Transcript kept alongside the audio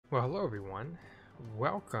Well, hello everyone.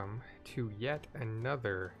 Welcome to yet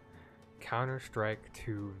another Counter-Strike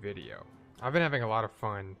 2 video. I've been having a lot of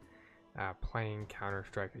fun playing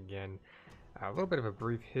Counter-Strike again. A little bit of a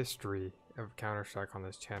brief history of Counter-Strike on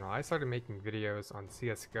this channel. I started making videos on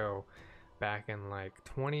CSGO back in like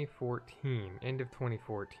 2014, end of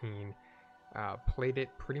 2014. Played it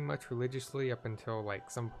pretty much religiously up until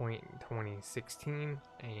like some point in 2016,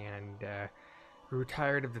 and grew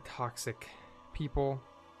tired of the toxic people,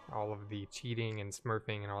 all of the cheating and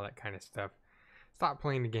smurfing and all that kind of stuff. Stopped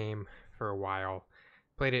playing the game for a while.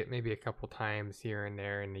 Played it maybe a couple times here and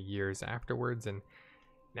there in the years afterwards, and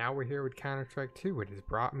now we're here with Counter-Strike 2. It has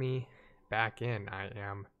brought me back in. I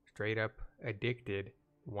am straight up addicted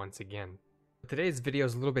once again. Today's video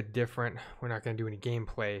is a little bit different. We're not going to do any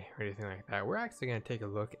gameplay or anything like that. We're actually going to take a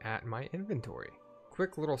look at my inventory.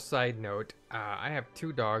 Quick little side note, I have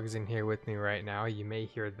two dogs in here with me right now. You may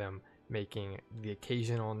hear them making the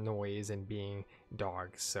occasional noise and being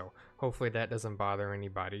dogs, so hopefully that doesn't bother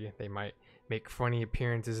anybody. They might make funny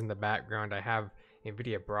appearances in the background. I have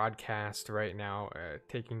NVIDIA Broadcast right now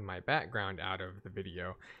taking my background out of the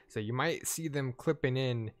video, so you might see them clipping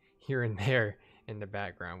in here and there in the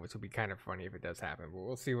background, which will be kind of funny if it does happen, but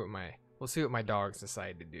we'll see what my dogs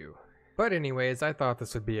decide to do. But anyways, I thought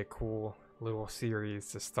this would be a cool little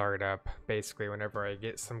series to start up. Basically, whenever I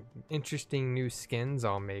get some interesting new skins,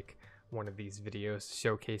 I'll make one of these videos to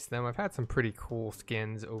showcase them. I've had some pretty cool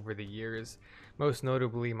skins over the years, most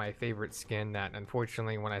notably my favorite skin that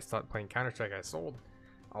unfortunately when I stopped playing Counter-Strike I sold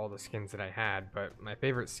all the skins that I had, but my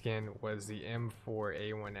favorite skin was the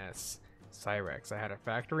M4A1S Cyrex. I had a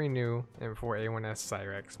factory new M4A1S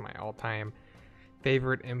Cyrex, my all-time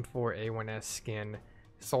favorite M4A1S skin.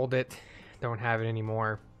 Sold it, don't have it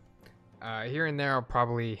anymore. Here and there I'll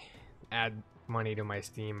probably add money to my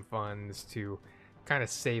Steam funds to kind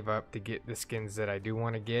of save up to get the skins that I do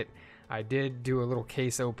want to get. I did do a little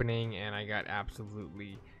case opening and I got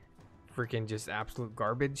absolutely freaking just absolute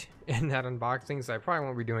garbage in that unboxing, so I probably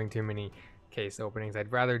won't be doing too many case openings.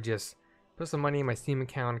 I'd rather just put some money in my Steam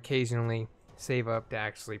account occasionally, save up to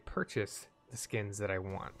actually purchase the skins that I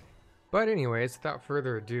want. But anyways, without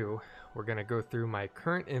further ado, we're going to go through my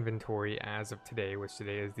current inventory as of today, which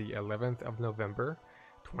today is the 11th of November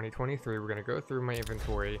 2023. We're going to go through my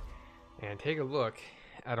inventory and take a look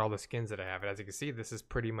at all the skins that I have. And as you can see, this is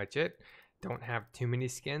pretty much it. Don't have too many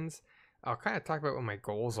skins. I'll kind of talk about what my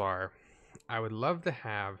goals are. I would love to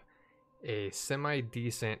have a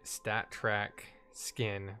semi-decent stat track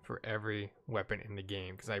skin for every weapon in the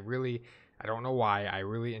game, because I don't know why, I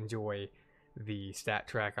really enjoy the stat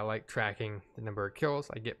track. I like tracking the number of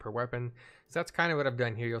kills I get per weapon, so that's kind of what I've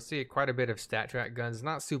done here. You'll see quite a bit of stat track guns,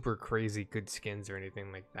 not super crazy good skins or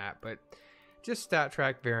anything like that, but just stat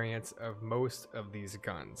track variants of most of these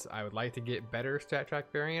guns. I would like to get better stat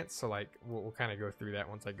track variants, so like we'll kind of go through that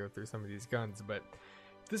once I go through some of these guns, but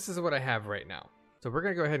this is what I have right now. So we're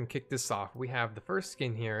gonna go ahead and kick this off. We have the first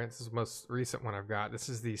skin here. This is the most recent one I've got. This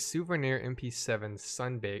is the Souvenir MP7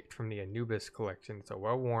 Sunbaked from the Anubis collection. It's a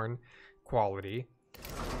well-worn quality,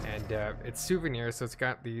 and it's Souvenir, so it's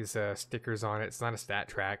got these stickers on it. It's not a stat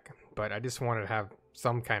track, but I just wanted to have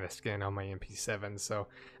some kind of skin on my MP7, so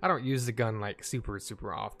I don't use the gun like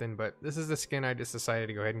super often, but this is the skin I just decided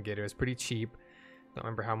to go ahead and get. It was pretty cheap. Don't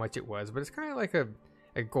remember how much it was, but it's kind of like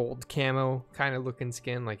a gold camo kind of looking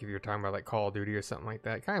skin, like if you're talking about like Call of Duty or something like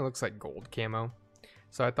that. It kind of looks like gold camo,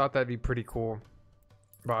 so I thought that'd be pretty cool.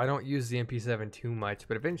 But I don't use the MP7 too much,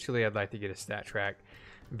 but eventually I'd like to get a stat track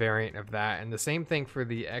variant of that. And the same thing for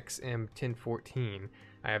the XM1014.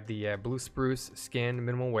 I have the Blue Spruce skin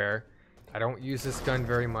minimal wear. I don't use this gun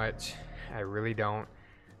very much, I really don't,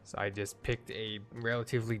 so I just picked a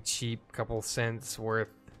relatively cheap couple cents worth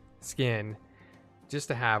skin just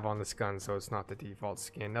to have on this gun, so it's not the default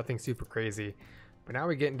skin, nothing super crazy. But now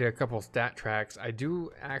we get into a couple stat tracks. I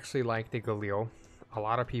do actually like the Galil. A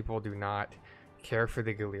lot of people do not care for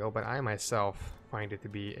the Galil, but I myself find it to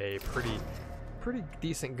be a pretty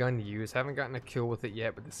decent gun to use. Haven't gotten a kill with it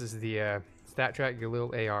yet, but this is the stat track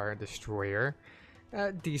Galil AR Destroyer.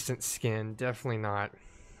 Decent skin, definitely not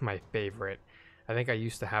my favorite. I think I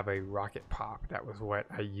used to have a Rocket Pop. That was what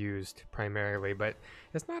I used primarily, but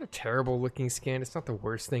it's not a terrible looking skin. It's not the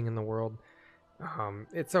worst thing in the world.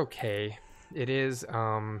 It's okay. It is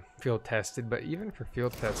field tested, but even for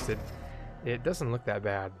field tested, it doesn't look that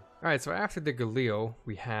bad. Alright, so after the Galil,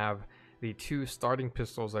 we have the two starting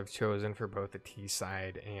pistols I've chosen for both the T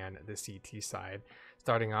side and the CT side.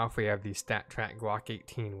 Starting off, we have the StatTrak Glock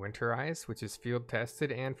 18 Winterize, which is field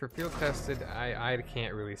tested, and for field tested, I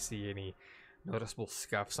can't really see any noticeable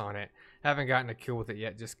scuffs on it. Haven't gotten a kill with it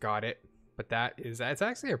yet, just got it. But that's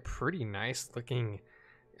actually a pretty nice looking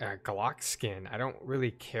Glock skin. I don't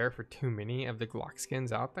really care for too many of the Glock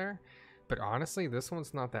skins out there, but honestly, this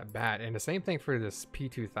one's not that bad. And the same thing for this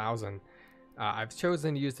P2000. I've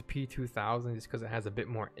chosen to use the P2000 just because it has a bit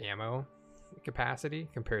more ammo capacity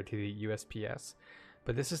compared to the USPS.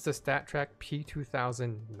 But this is the StatTrak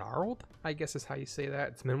P2000 Gnarled, I guess is how you say that.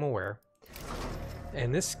 It's minimal wear.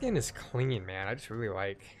 And this skin is clean, man. I just really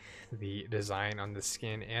like the design on the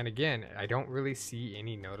skin. And again, I don't really see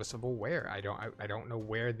any noticeable wear. I don't know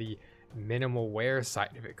where the minimal wear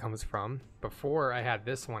side of it comes from. Before I had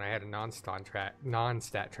this one, I had a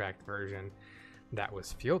non-StatTrak version that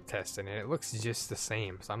was field tested, and it looks just the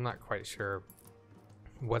same. So I'm not quite sure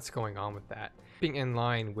what's going on with that. Being in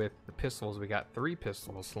line with the pistols, we got 3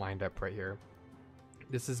 pistols lined up right here.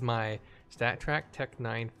 This is my StatTrak Tech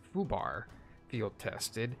 9 FUBAR field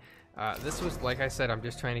tested. This was, like I said, I'm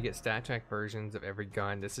just trying to get StatTrak versions of every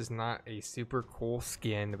gun. This is not a super cool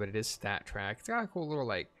skin, but it is StatTrak. It's got a cool little,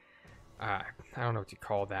 like, I don't know what you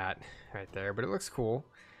call that right there, but it looks cool.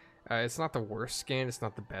 It's not the worst skin, it's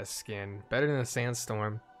not the best skin. Better than the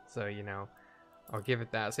Sandstorm, so, you know, I'll give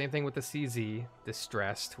it that. Same thing with the CZ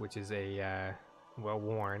Distressed, which is a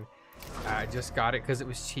well-worn. I just got it because it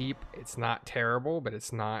was cheap. It's not terrible, but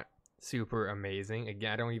it's not super amazing.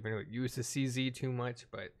 Again, I don't even use the CZ too much,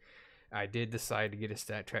 but I did decide to get a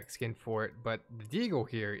StatTrak skin for it. But the Deagle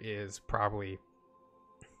here is probably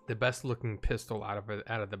the best looking pistol out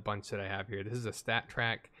of the bunch that I have here. This is a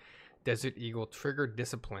StatTrak Desert Eagle Trigger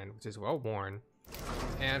Discipline, which is well worn.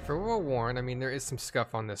 And for well worn, I mean, there is some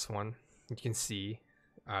scuff on this one. You can see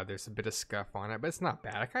there's a bit of scuff on it, but it's not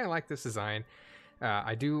bad. I kind of like this design.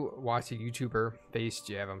 I do watch a YouTuber,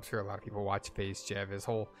 FazeJev. I'm sure a lot of people watch FazeJev. His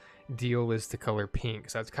whole deal is the color pink,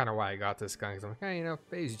 so that's kind of why I got this gun. Because I'm like, hey, you know,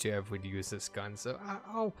 FazeJev would use this gun, so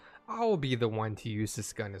I'll be the one to use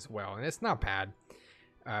this gun as well. And it's not bad.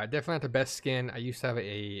 Definitely not the best skin. I used to have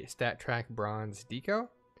a StatTrak Bronze Deco,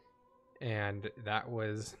 and that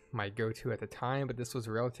was my go-to at the time. But this was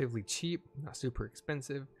relatively cheap, not super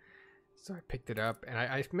expensive, so I picked it up. And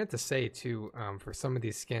I meant to say too, for some of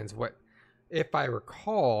these skins, if I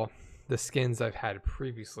recall the skins I've had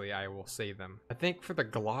previously, I will save them. I think for the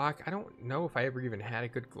Glock, I don't know if I ever even had a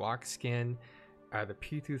good Glock skin. The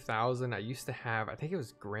P2000, I used to have, I think it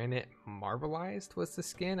was Granite Marbleized was the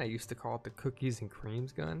skin. I used to call it the Cookies and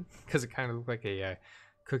Creams gun because it kind of looked like a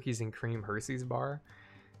Cookies and Cream Hershey's bar.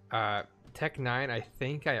 Tech 9, I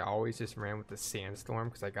think I always just ran with the Sandstorm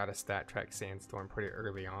because I got a StatTrak Sandstorm pretty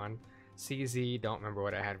early on. CZ, don't remember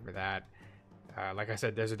what I had for that. Like I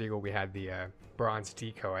said, Desert Eagle, we had the Bronze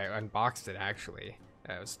Deco. I unboxed it actually.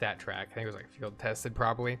 It was StatTrak. I think it was like field tested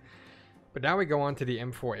probably. But now we go on to the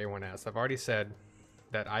M4A1S. I've already said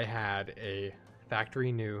that I had a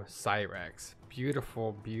factory new Cyrex.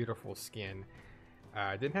 Beautiful, beautiful skin.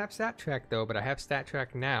 Didn't have StatTrak though, but I have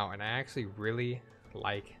StatTrak now, and I actually really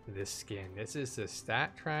like this skin. This is the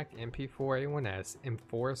StatTrak MP4A1S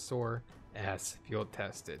Enforcer S field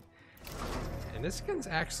tested. And this skin's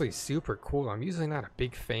actually super cool. I'm usually not a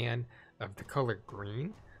big fan of the color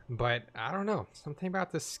green, but I don't know. Something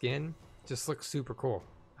about this skin just looks super cool.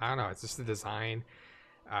 I don't know. It's just the design.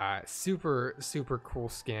 Super, super cool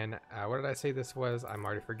skin. What did I say this was? I'm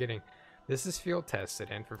already forgetting. This is field tested,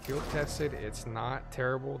 and for field tested, it's not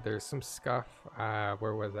terrible. There's some scuff.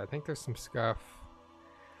 Where was it? I think there's some scuff.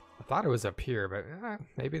 I thought it was up here, but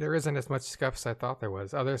maybe there isn't as much scuff as I thought there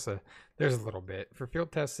was. Oh, there's a little bit. For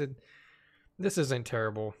field tested, this isn't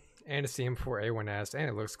terrible, and it's the M4A1S, and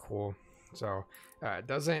it looks cool. So it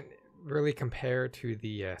doesn't really compare to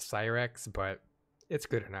the Cyrex, but it's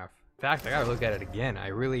good enough. In fact, I gotta look at it again. I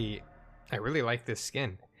really like this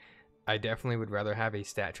skin. I definitely would rather have a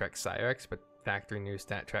StatTrak Cyrex, but factory new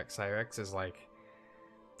StatTrak Cyrex is like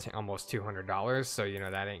almost $200, so you know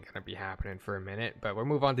that ain't gonna be happening for a minute. But we'll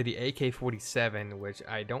move on to the AK-47, which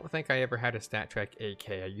I don't think I ever had a StatTrak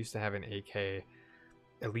AK. I used to have an AK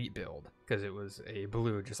Elite build because it was a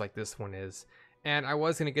blue, just like this one is, and I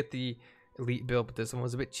was gonna get the Elite build, but this one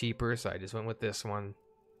was a bit cheaper, so I just went with this one.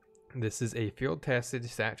 This is a field tested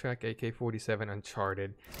StatTrak AK-47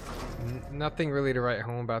 Uncharted. Nothing really to write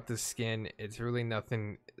home about this skin. It's really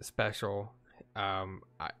nothing special. I'm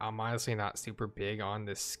honestly not super big on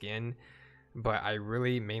this skin, but I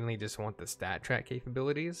really mainly just want the StatTrak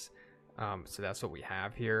capabilities. So that's what we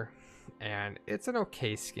have here, and it's an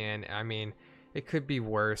okay skin. I mean, it could be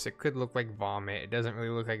worse. It could look like vomit. It doesn't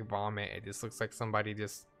really look like vomit. It just looks like somebody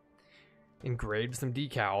just engraved some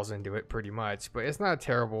decals into it pretty much. But it's not a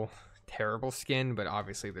terrible skin, but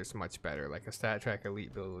obviously there's much better. Like a StatTrak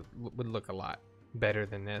Elite build would look a lot better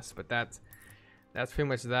than this, but that's pretty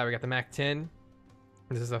much that. We got the MAC-10.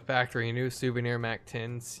 This is a factory new souvenir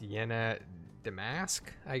MAC-10 Sienna Damask,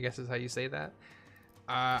 I guess is how you say that.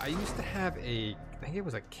 I used to have I think it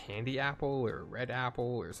was a candy apple or red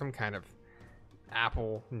apple or some kind of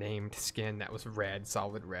apple named skin that was red,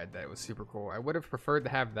 solid red, that was super cool. I would have preferred to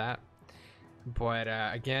have that, but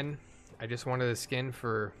again, I just wanted a skin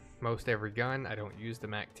for most every gun. I don't use the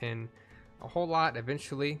MAC-10 a whole lot.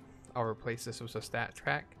 Eventually I'll replace this with a stat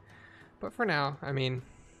track, but for now, I mean,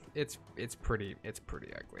 it's pretty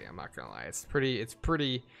ugly. I'm not gonna lie, it's pretty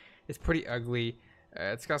ugly.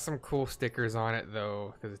 It's got some cool stickers on it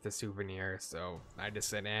though, because it's a souvenir. So I just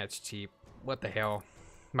said, it's cheap. What the hell?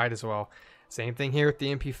 Might as well. Same thing here with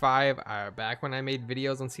the MP5. Back when I made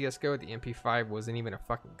videos on CSGO, the MP5 wasn't even a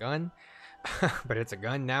fucking gun, but it's a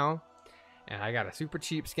gun now. And I got a super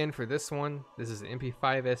cheap skin for this one. This is the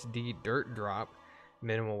MP5 SD Dirt Drop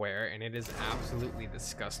minimal wear, and it is absolutely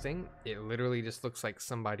disgusting. It literally just looks like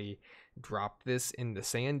somebody dropped this in the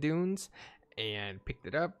sand dunes and picked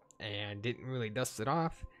it up and didn't really dust it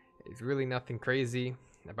off. It's really nothing crazy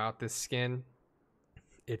about this skin.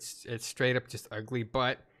 It's straight up just ugly,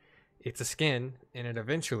 but it's a skin, and it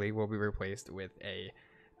eventually will be replaced with a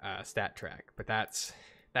stat track. But that's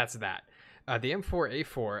that. The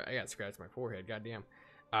M4A4, I got scratched my forehead, goddamn.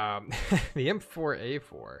 The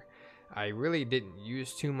M4A4, I really didn't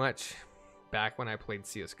use too much back when I played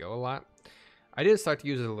CSGO a lot. I did start to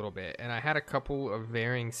use it a little bit, and I had a couple of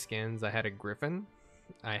varying skins. I had a Griffin,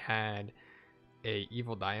 I had a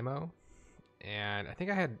Evil Dynamo, and I think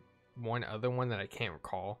I had one other one that I can't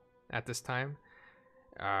recall at this time.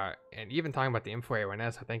 And even talking about the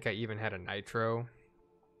M4A1S, I think I even had a Nitro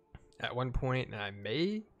at one point, and I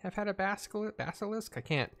may have had a Basilisk. I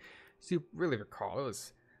can't really recall. It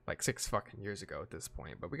was like 6 fucking years ago at this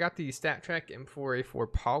point. But we got the StatTrak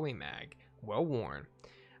M4A4 Polymag, well worn.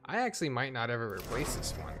 I actually might not ever replace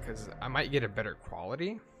this one because I might get a better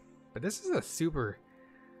quality, but this is a super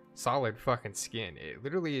solid fucking skin. It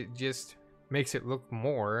literally just makes it look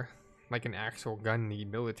more like an actual gun the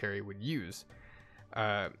military would use.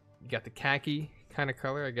 You got the khaki kind of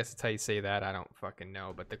color, I guess that's how you say that. I don't fucking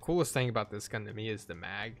know, but the coolest thing about this gun to me is the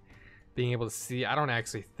mag. Being able to see, I don't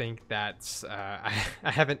actually think that's I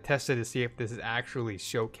haven't tested to see if this actually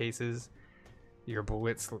showcases your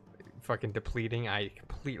bullets fucking depleting. I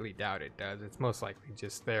completely doubt it does. It's most likely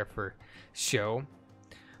just there for show,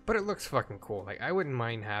 but it looks fucking cool. Like, I wouldn't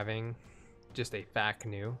mind having just a FAQ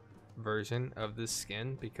new version of this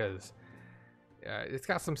skin, because it's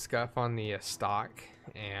got some scuff on the stock,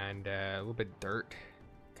 and a little bit dirt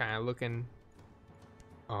kind of looking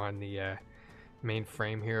on the main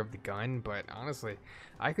frame here of the gun. But honestly,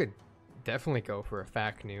 I could definitely go for a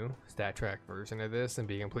FAQ new StatTrak version of this and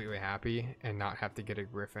be completely happy and not have to get a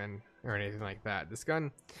Griffin or anything like that. This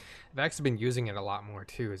gun, I've actually been using it a lot more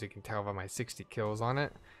too, as you can tell by my 60 kills on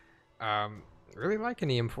it. Really liking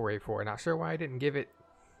the M4A4. Not sure why I didn't give it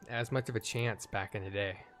as much of a chance back in the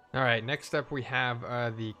day. Alright, next up we have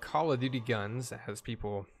the Call of Duty guns, as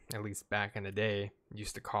people, at least back in the day,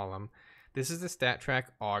 used to call them. This is the StatTrak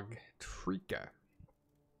AUG Trika.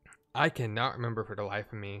 I cannot remember for the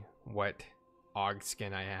life of me what AUG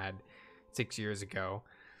skin I had 6 years ago.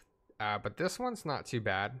 But this one's not too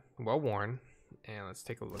bad. Well worn. And let's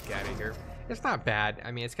take a look at it here. It's not bad.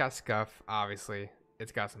 I mean, it's got scuff, obviously.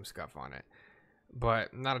 It's got some scuff on it.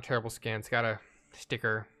 But not a terrible skin. It's got a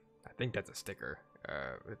sticker. I think that's a sticker.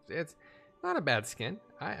 It's not a bad skin.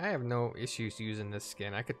 I have no issues using this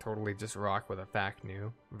skin. I could totally just rock with a FAQ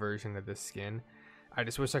new version of this skin. I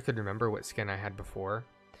just wish I could remember what skin I had before.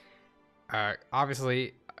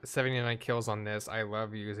 Obviously 79 kills on this. I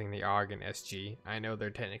love using the AUG and SG. I know they're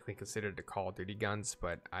technically considered the Call of Duty guns,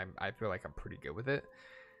 but I feel like I'm pretty good with it,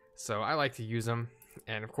 so I like to use them.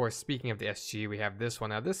 And of course, speaking of the SG, we have this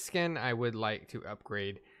one. Now this skin I would like to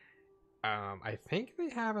upgrade. I think they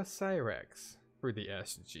have a Cyrex for the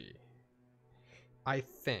SG, I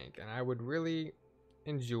think, and I would really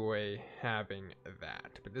enjoy having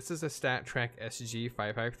that. But this is a StatTrak SG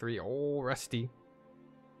 553, old rusty,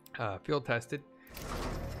 field tested.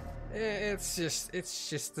 It's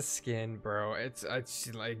just the skin, bro. It's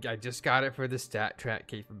like, I just got it for the StatTrak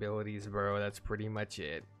capabilities, bro. That's pretty much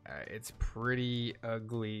it. It's pretty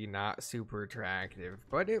ugly, not super attractive,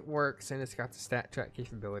 but it works, and it's got the StatTrak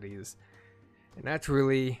capabilities, and that's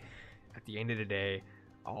really, at the end of the day,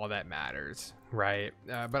 all that matters, right?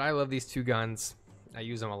 But I love these two guns. I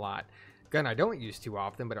use them a lot. Gun I don't use too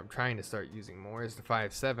often, but I'm trying to start using more, is the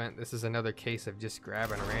 5.7. This is another case of just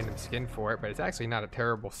grabbing a random skin for it, but it's actually not a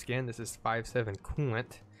terrible skin. This is 5.7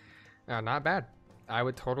 Coolant. Not bad. I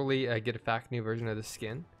would totally get a FAQ new version of the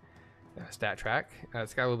skin. StatTrak.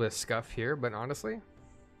 It's got a little bit of scuff here, but honestly,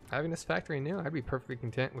 having this factory new, I'd be perfectly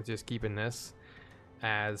content with just keeping this.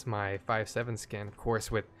 as my 5.7 skin, of course,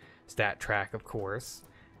 with stat track, of course.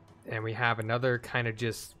 And we have another kind of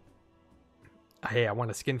just, hey, I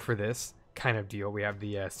want a skin for this kind of deal. We have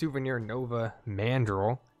the Souvenir Nova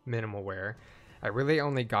Mandrill minimal wear. I really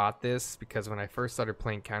only got this because when I first started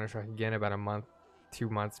playing Counter-Strike again about a month, 2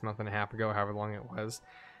 months, month and a half ago, however long it was,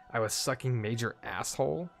 I was sucking major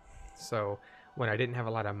asshole. So when I didn't have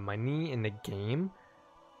a lot of money in the game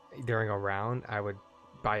during a round, I would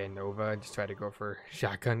buy a Nova and just try to go for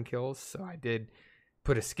shotgun kills. So I did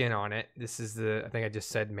put a skin on it. This is the, I think I just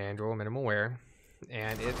said Mandrill minimal wear,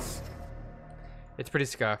 and it's pretty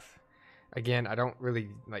scuff. Again, I don't really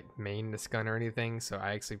like main this gun or anything, so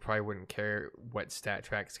I actually probably wouldn't care what stat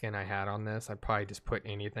track skin I had on this. I'd probably just put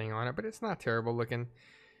anything on it, but it's not terrible looking.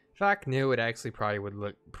 If I knew, it actually probably would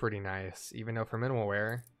look pretty nice, even though for minimal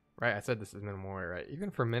wear, right? I said this is minimal wear, right?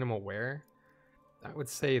 Even for minimal wear, I would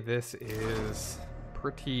say this is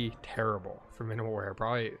pretty terrible for minimal wear.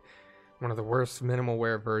 Probably one of the worst minimal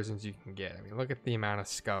wear versions you can get. I mean, look at the amount of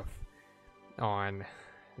scuff on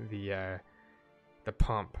the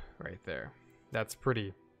pump right there. That's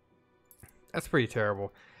pretty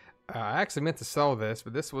terrible. I actually meant to sell this,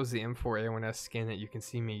 but this was the M4A1S skin that you can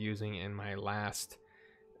see me using in my last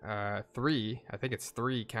three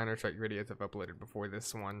Counter-Strike videos I've uploaded before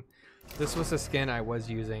this one. This was the skin I was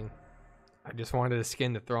using. I just wanted a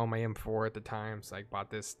skin to throw on my M4 at the time, so I bought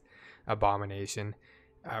this Abomination.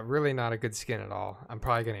 Really not a good skin at all. I'm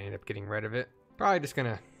probably going to end up getting rid of it. Probably just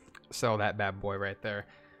going to sell that bad boy right there.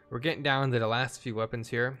 We're getting down to the last few weapons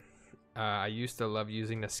here. I used to love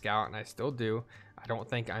using the Scout, and I still do. I don't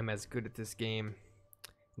think I'm as good at this game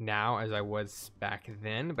now as I was back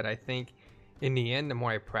then, but I think in the end, the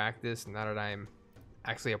more I practice, now that I'm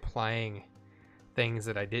actually applying things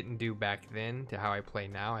that I didn't do back then to how I play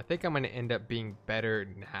now, I think I'm going to end up being better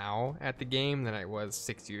now at the game than I was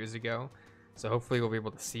 6 years ago. So hopefully we'll be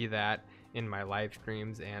able to see that in my live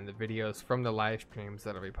streams and the videos from the live streams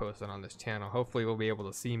that I'll be posting on this channel. Hopefully we'll be able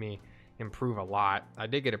to see me improve a lot. I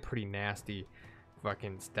did get a pretty nasty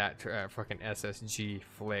fucking fucking SSG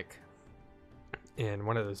flick in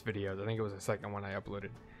one of those videos. I think it was the second one I uploaded.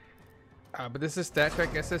 But this is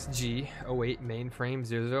StatTrak SSG 08 mainframe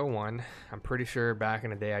 001. I'm pretty sure back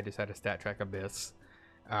in the day I just had a StatTrak Abyss.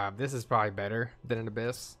 This is probably better than an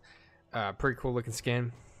Abyss. Pretty cool looking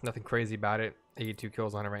skin. Nothing crazy about it. 82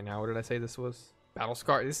 kills on it right now. What did I say this was? Battle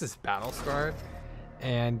Scar. This is Battle Scarred.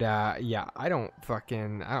 And yeah, I don't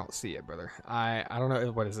see it, brother. I don't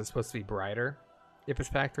know. What is this supposed to be brighter if it's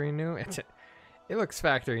factory new? It looks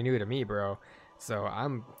factory new to me, bro. So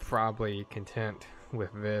I'm probably content with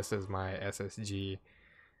this as my SSG.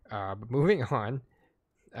 But moving on,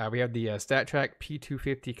 we have the StatTrak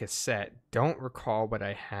P250 cassette. Don't recall what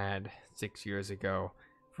I had 6 years ago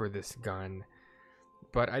for this gun,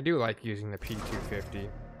 but I do like using the P250.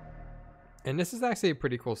 And this is actually a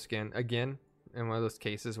pretty cool skin. Again, in one of those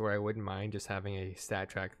cases where I wouldn't mind just having a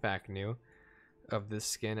StatTrak fact new of this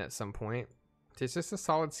skin at some point. It's just a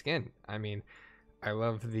solid skin. I mean, I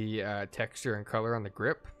love the texture and color on the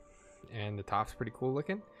grip, and the top's pretty cool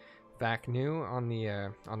looking. Fact new on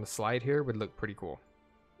the slide here would look pretty cool,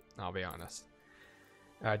 I'll be honest.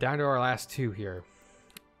 Down to our last two here.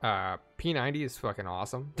 P90 is fucking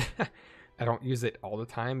awesome. I don't use it all the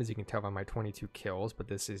time, as you can tell by my 22 kills, but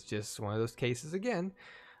this is just one of those cases again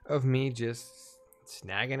of me just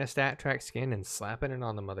snagging a StatTrak skin and slapping it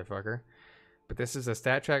on the motherfucker. But this is a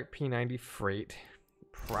StatTrak P90 Freight,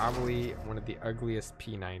 probably one of the ugliest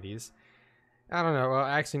P90s. I don't know. Well,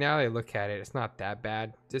 actually, now that I look at it, it's not that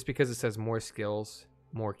bad. Just because it says more skills,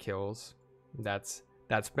 more kills, that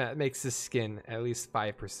makes this skin at least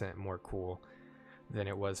 5% more cool than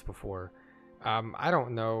it was before. I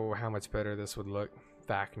don't know how much better this would look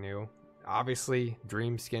back new. Obviously,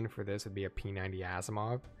 dream skin for this would be a P90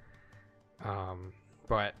 Asimov.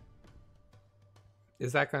 But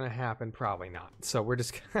is that going to happen? Probably not. So we're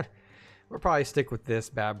just gonna, we'll probably stick with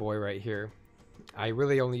this bad boy right here. I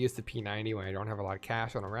really only use the P90 when I don't have a lot of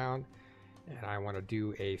cash on a round and I want to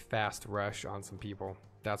do a fast rush on some people.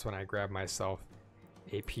 That's when I grab myself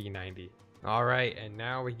a P90. Alright, and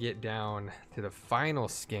now we get down to the final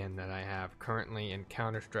skin that I have currently in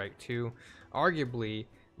Counter-Strike 2. Arguably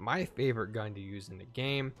my favorite gun to use in the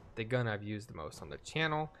game, the gun I've used the most on the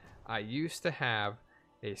channel. I used to have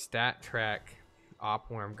a StatTrak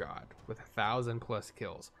Opworm God with 1,000+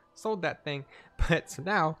 kills. Sold that thing, but so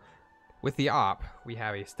now with the Op, we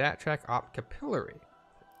have a StatTrak Op Capillary.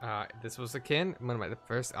 This was a skin, one of my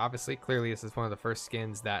first, obviously, clearly this is one of the first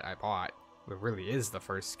skins that I bought. It really is the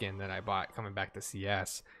first skin that I bought coming back to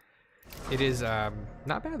CS. It is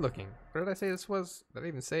not bad looking. What did I say this was? Did I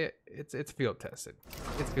even say it? It's field tested.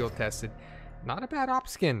 It's field tested. Not a bad op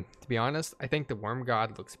skin, to be honest. I think the Worm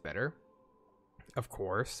God looks better, of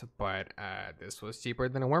course, but this was cheaper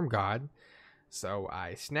than a Worm God, so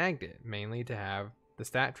I snagged it, mainly to have the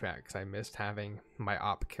stat track, because I missed having my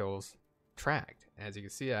op kills tracked. As you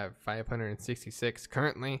can see, I have 566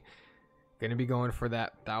 currently. Gonna be going for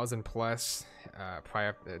that 1,000 plus.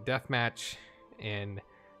 Deathmatch in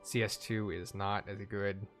CS2 is not as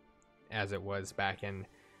good as it was back in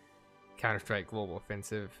Counter-Strike Global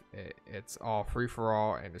Offensive. It's all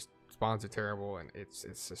free-for-all, and the spawns are terrible, and it's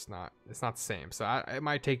just not the same. So it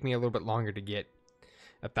might take me a little bit longer to get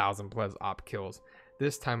 1,000 plus op kills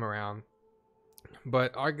this time around.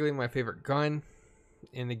 But arguably my favorite gun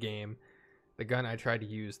in the game, the gun I try to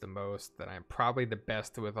use the most, that I'm probably the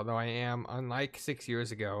best with, although I am, unlike 6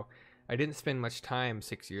 years ago, I didn't spend much time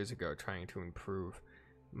 6 years ago trying to improve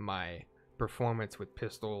my performance with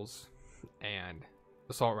pistols and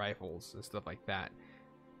assault rifles and stuff like that.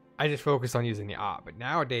 I just focused on using the op, but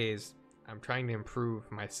nowadays I'm trying to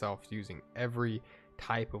improve myself using every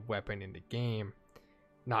type of weapon in the game,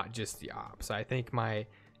 not just the op. So I think my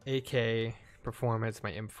AK performance,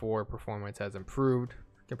 my M4 performance has improved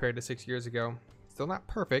compared to 6 years ago. Still not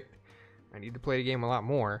perfect. I need to play the game a lot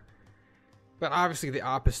more, but obviously the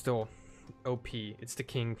op is still OP. It's the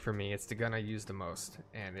king for me. It's the gun I use the most,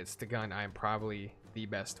 and it's the gun I'm probably the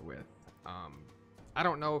best with. I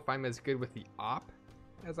don't know if I'm as good with the op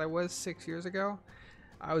as I was 6 years ago.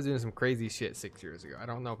 I was doing some crazy shit 6 years ago. I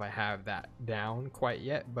don't know if I have that down quite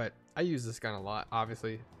yet, but I use this gun a lot.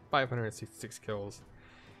 Obviously 566 kills,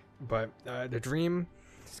 but the dream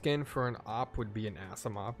skin for an op would be an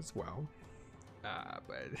Asimov as well,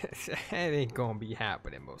 but it ain't gonna be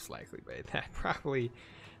happening most likely, but that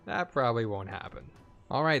probably won't happen.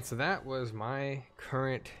 All right, so that was my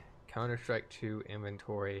current Counter-Strike 2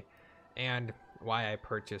 inventory and why I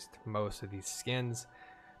purchased most of these skins.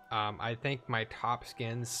 I think my top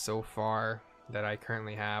skins so far that I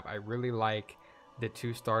currently have, I really like the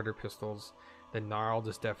 2 starter pistols. The Gnarled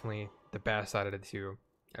is definitely the best out of the 2.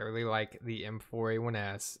 I really like the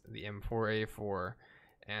M4A1S, the M4A4,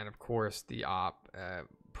 and of course the op.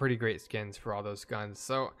 Pretty great skins for all those guns.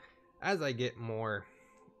 So as I get more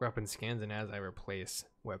weapon skins and as I replace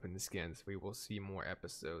weapon skins, we will see more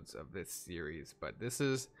episodes of this series, but this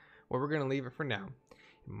is where we're gonna leave it for now.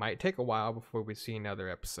 It might take a while before we see another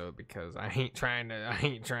episode, because I ain't trying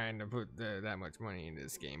to put that much money into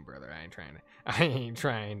this game, brother. I ain't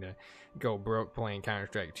trying to go broke playing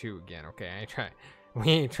Counter-Strike 2 again. Okay, we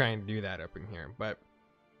ain't trying to do that up in here. But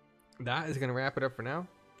that is gonna wrap it up for now.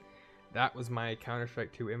 That was my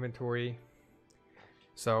Counter-Strike 2 inventory.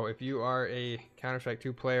 So if you are a Counter-Strike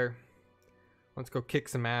 2 player, let's go kick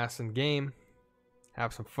some ass in game,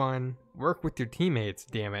 have some fun, work with your teammates,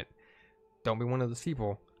 damn it. Don't be one of those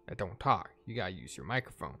people that don't talk. You gotta use your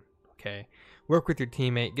microphone, okay? Work with your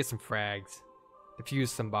teammate, get some frags, defuse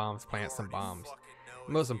some bombs, plant some bombs.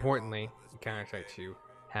 Most importantly, in Counter-Strike 2,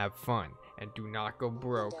 have fun, and do not go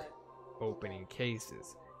broke opening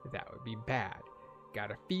cases. That would be bad.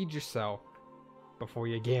 Gotta feed yourself before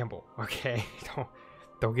you gamble, okay?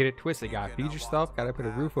 Don't get it twisted. Gotta feed yourself, gotta put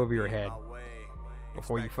a roof over your head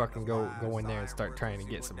before you fucking go in there and start trying to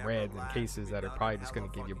get some reds and cases that are probably just going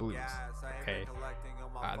to give you blues. Okay,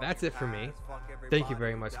 that's it for me. Thank you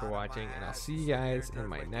very much for watching, and I'll see you guys in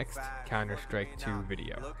my next Counter-Strike 2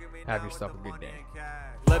 video. Have yourself a good day.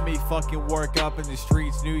 Let me fucking work up in the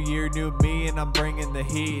streets. New year, new me, and I'm bringing the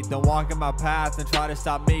heat. Don't walk in my path and try to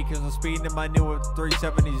stop me, cause I'm speeding in my new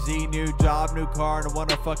 370Z. New job, new car, and I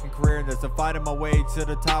want a fucking career. And that's a fighting my way to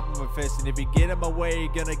the top of my fist. And if you get in my way,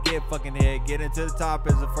 you're gonna get fucking hit. Getting to the top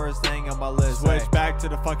is the first thing on my list. Switch back to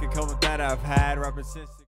the fucking code that I've had, rapping since